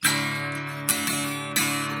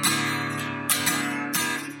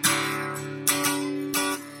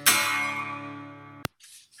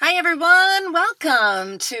Hi, everyone.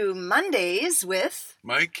 Welcome to Mondays with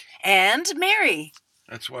Mike. and Mary.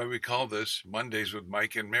 That's why we call this Mondays with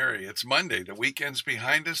Mike and Mary. It's Monday. The weekend's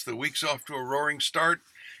behind us. The week's off to a roaring start.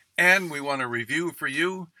 And we want to review for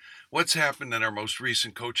you what's happened in our most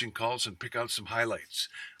recent coaching calls and pick out some highlights,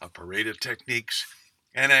 a parade of techniques,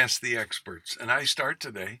 and ask the experts. And I start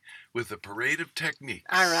today with a parade of techniques.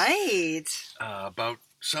 All right. About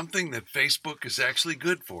something that Facebook is actually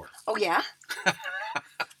good for. Oh, yeah?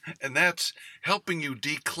 And that's helping you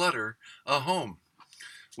declutter a home.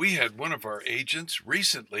 We had one of our agents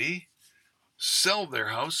recently sell their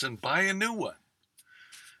house and buy a new one.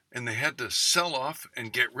 And they had to sell off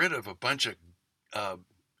and get rid of a bunch of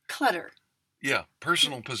clutter. Yeah,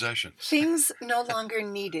 personal possessions. Things no longer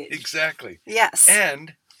needed. Exactly. Yes.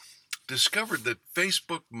 And discovered that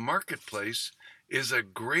Facebook Marketplace is a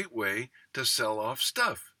great way to sell off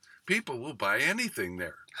stuff. People will buy anything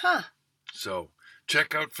there. Huh. So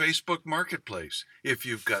check out Facebook Marketplace if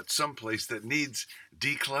you've got someplace that needs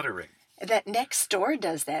decluttering. That Nextdoor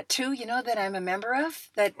does that too, that I'm a member of.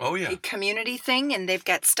 That a community thing, and they've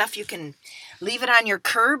got stuff you can leave it on your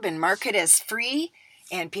curb and mark it as free,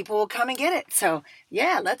 and people will come and get it. So,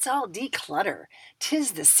 yeah, let's all declutter.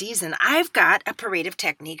 'Tis the season. I've got a parade of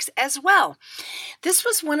techniques as well. This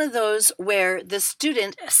was one of those where the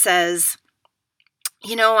student says,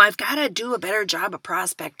 I've got to do a better job of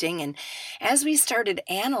prospecting. And as we started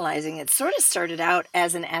analyzing, it sort of started out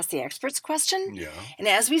as an Ask the Experts question. Yeah. And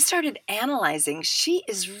as we started analyzing, she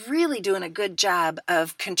is really doing a good job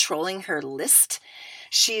of controlling her list.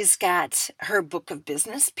 She's got her book of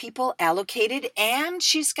business people allocated, and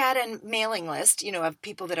she's got a mailing list, of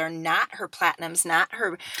people that are not her platinums, not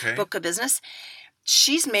her book of business.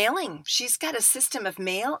 She's mailing. She's got a system of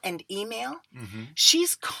mail and email. Mm-hmm.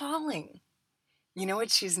 She's calling. You know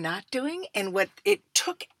what she's not doing? And what it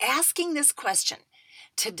took asking this question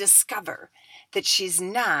to discover that she's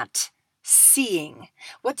not seeing.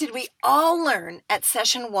 What did we all learn at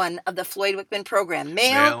session 1 of the Floyd Wickman program?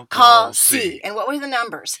 Mail, call, see. And what were the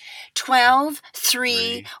numbers? 12,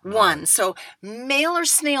 3, 1. So mail or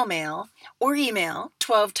snail mail or email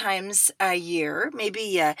 12 times a year. Maybe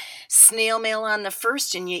you snail mail on the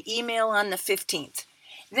 1st and you email on the 15th.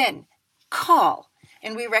 Then call.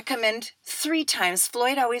 And we recommend 3 times.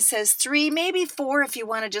 Floyd always says 3, maybe 4 if you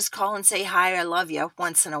want to just call and say, hi, I love you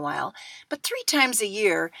once in a while. But 3 times a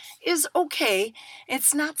year is okay.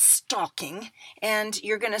 It's not stalking. And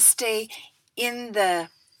you're going to stay in the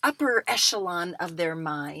upper echelon of their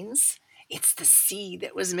minds. It's the C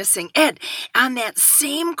that was missing. Ed, on that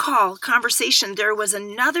same conversation, there was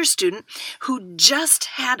another student who just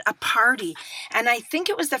had a party. And I think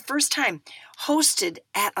it was the first time hosted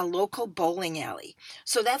at a local bowling alley.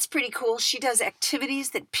 So that's pretty cool. She does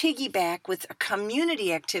activities that piggyback with a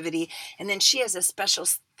community activity. And then she has a special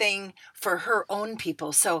thing for her own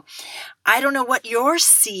people. So I don't know what your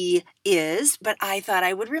C is, but I thought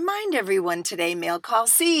I would remind everyone today, mail call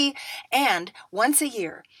C, and once a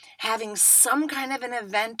year, having some kind of an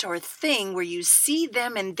event or thing where you see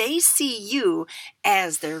them and they see you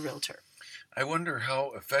as their realtor. I wonder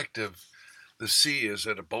how effective the C is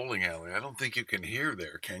at a bowling alley. I don't think you can hear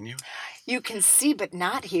there, can you? You can see but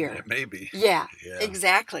not hear. Yeah, maybe. Yeah,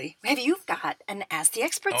 exactly. Have you got an Ask the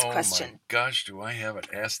Experts question? Oh my gosh, do I have an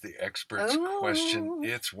Ask the Experts question?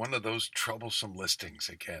 It's one of those troublesome listings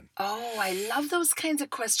again. Oh, I love those kinds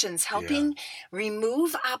of questions, helping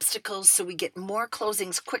remove obstacles so we get more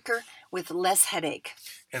closings quicker with less headache.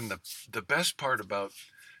 And the best part about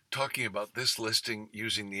talking about this listing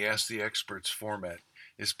using the Ask the Experts format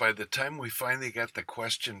is by the time we finally got the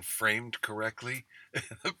question framed correctly,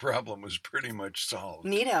 the problem was pretty much solved.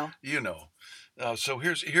 Neato. So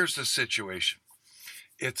here's the situation.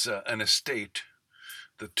 It's an estate.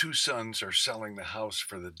 The 2 sons are selling the house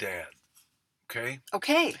for the dad. Okay?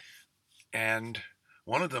 Okay. And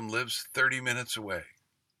one of them lives 30 minutes away.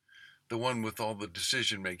 The one with all the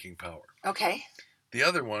decision-making power. Okay. The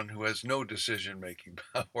other one, who has no decision-making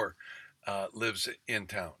power, lives in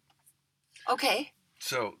town. Okay.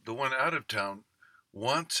 So the one out of town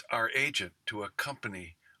wants our agent to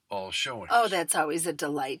accompany all showings. Oh, that's always a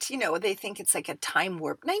delight. They think it's like a time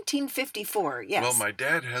warp. 1954, yes. Well, my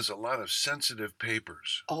dad has a lot of sensitive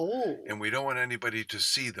papers. Oh. And we don't want anybody to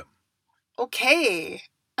see them. Okay.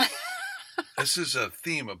 This is a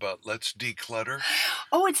theme about let's declutter.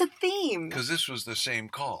 Oh, it's a theme. Because this was the same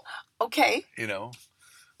call. Okay.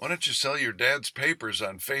 Why don't you sell your dad's papers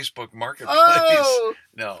on Facebook Marketplace? Oh.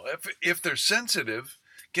 No, if they're sensitive,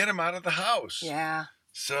 get them out of the house. Yeah.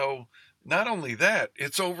 So not only that,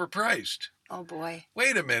 it's overpriced. Oh, boy.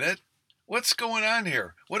 Wait a minute. What's going on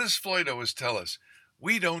here? What does Floyd always tell us?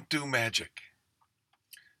 We don't do magic.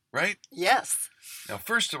 right? Yes. Now,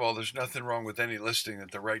 first of all, there's nothing wrong with any listing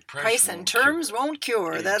that the right Price and terms won't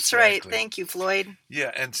cure. That's right. Exactly. Thank you, Floyd.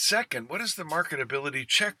 Yeah, and second, what does the marketability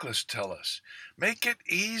checklist tell us? Make it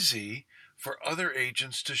easy for other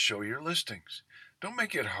agents to show your listings. Don't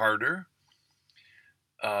make it harder.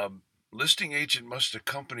 Listing agent must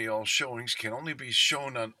accompany all showings, can only be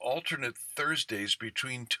shown on alternate Thursdays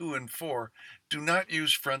between 2 and 4. Do not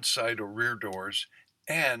use front side or rear doors,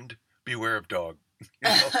 and beware of dog.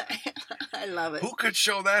 I love it. Who could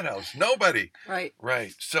show that house? Nobody. Right.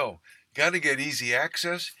 Right. So, got to get easy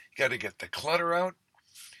access. Got to get the clutter out.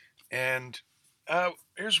 And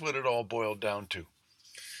here's what it all boiled down to.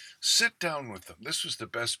 Sit down with them. This was the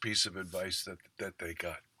best piece of advice that they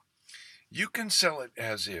got. You can sell it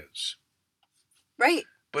as is. Right.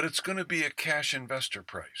 But it's going to be a cash investor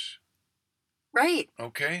price. Right.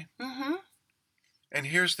 Okay? Mm-hmm. And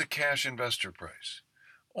here's the cash investor price.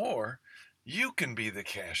 Or you can be the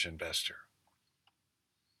cash investor.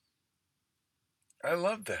 I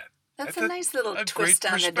love that. That's a nice little a twist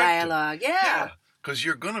great on the perspective. dialogue. Yeah. Because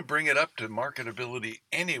you're going to bring it up to marketability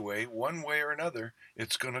anyway, one way or another,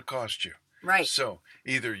 it's going to cost you. Right. So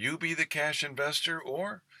either you be the cash investor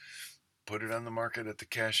or put it on the market at the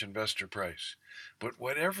cash investor price. But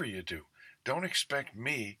whatever you do, don't expect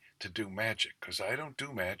me to do magic, because I don't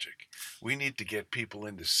do magic. We need to get people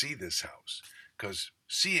in to see this house, because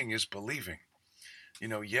seeing is believing.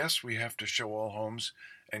 Yes, we have to show all homes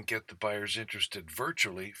and get the buyers interested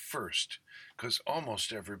virtually first, because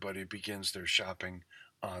almost everybody begins their shopping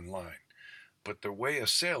online. But the way a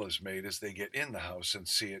sale is made is they get in the house and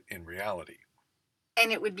see it in reality.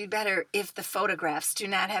 And it would be better if the photographs do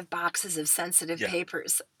not have boxes of sensitive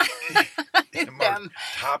papers.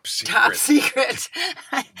 Top secret. Top secret.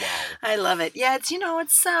 Wow. I love it. Yeah,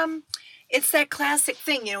 it's that classic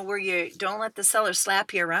thing, where you don't let the seller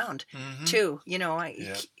slap you around, too. You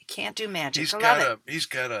can't do magic. He's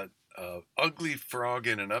got a ugly frog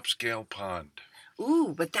in an upscale pond.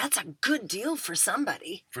 Ooh, but that's a good deal for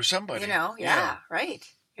somebody. For somebody. Yeah, right.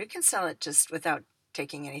 You can sell it just without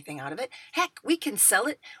taking anything out of it. Heck, we can sell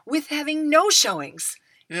it with having no showings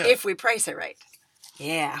if we price it right.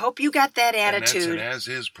 Yeah, I hope you got that attitude. And that's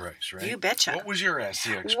an as-is price, right? You betcha. What was your Ask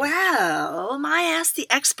the Experts? Well, my Ask the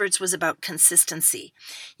Experts was about consistency.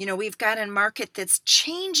 We've got a market that's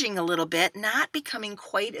changing a little bit, not becoming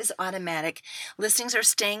quite as automatic. Listings are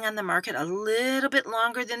staying on the market a little bit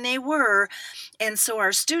longer than they were. And so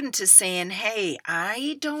our student is saying, hey,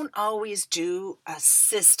 I don't always do a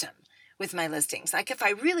system with my listings. Like if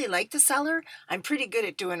I really like the seller, I'm pretty good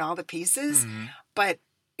at doing all the pieces. Mm-hmm. But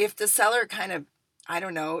if the seller kind of, I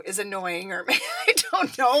don't know, is annoying, or I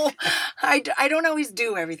don't know, I don't always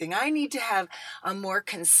do everything. I need to have a more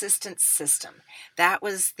consistent system. That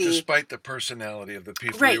was despite the personality of the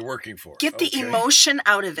people you're working for. Get the emotion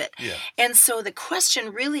out of it. Yeah. And so the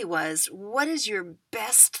question really was, what is your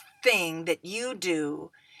best thing that you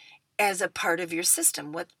do as a part of your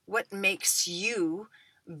system? What makes you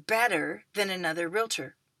better than another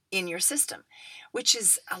realtor in your system? Which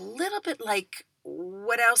is a little bit like,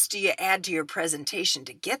 what else do you add to your presentation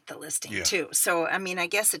to get the listing too? So, I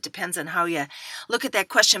guess it depends on how you look at that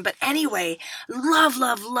question. But anyway,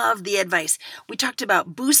 love the advice. We talked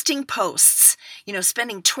about boosting posts,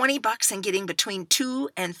 spending $20 and getting between 2,000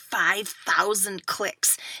 and 5,000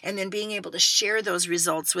 clicks, and then being able to share those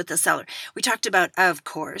results with the seller. We talked about, of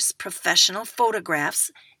course, professional photographs.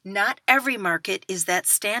 Not every market is that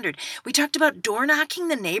standard. We talked about door knocking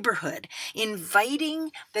the neighborhood, inviting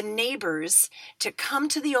the neighbors to come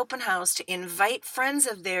to the open house, to invite friends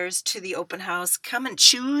of theirs to the open house. Come and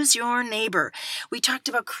choose your neighbor. We talked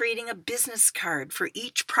about creating a business card for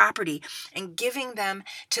each property and giving them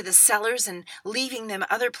to the sellers and leaving them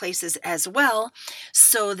other places as well,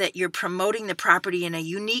 so that you're promoting the property in a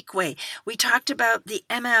unique way. We talked about the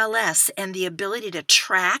MLS and the ability to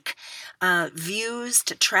track views,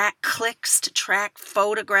 to track clicks, to track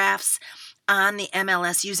photographs on the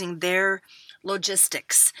MLS using their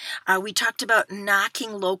logistics. We talked about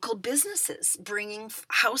knocking local businesses, bringing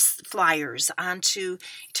house flyers onto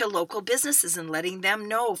local businesses and letting them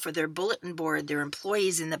know for their bulletin board, their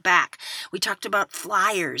employees in the back. We talked about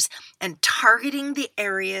flyers and targeting the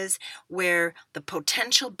areas where the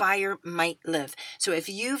potential buyer might live. So if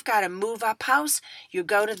you've got a move-up house, you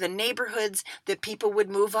go to the neighborhoods that people would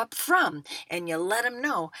move up from, and you let them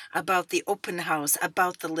know about the open house,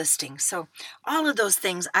 about the listing. So all of those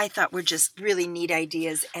things I thought were just really neat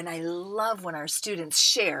ideas, and I love when our students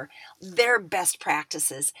share their best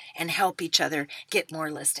practices and help each other get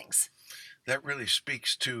more listings. That really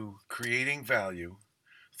speaks to creating value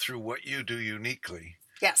through what you do uniquely.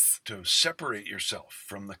 Yes. To separate yourself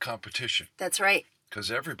from the competition. That's right. because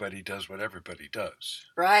everybody does what everybody does.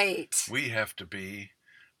 Right. We have to be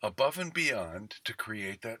above and beyond to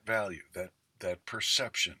create that value, that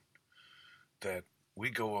perception that we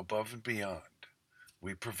go above and beyond.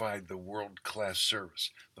 We provide the world-class service,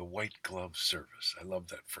 the white glove service. I love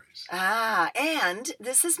that phrase. And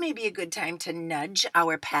this is maybe a good time to nudge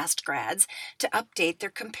our past grads to update their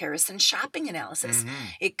comparison shopping analysis. Mm-hmm.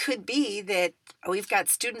 It could be that we've got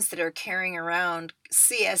students that are carrying around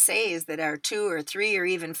CSAs that are 2 or 3 or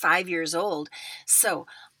even 5 years old. So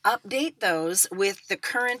update those with the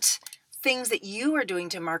current things that you are doing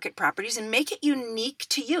to market properties and make it unique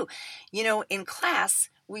to you. You know, in class,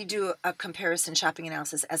 we do a comparison shopping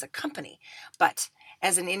analysis as a company, but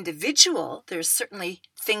as an individual, there's certainly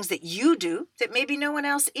things that you do that maybe no one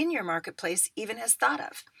else in your marketplace even has thought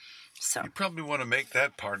of. So you probably want to make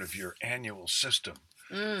that part of your annual system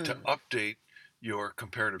to update your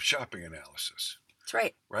comparative shopping analysis. That's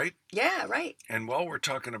right. Right? Yeah, right. And while we're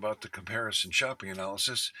talking about the comparison shopping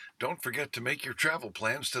analysis, don't forget to make your travel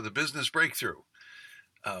plans to the Business Breakthrough.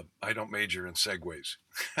 I don't major in segues.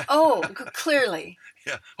 Oh, clearly.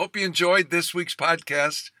 Yeah. Hope you enjoyed this week's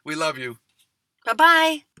podcast. We love you.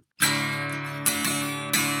 Bye-bye.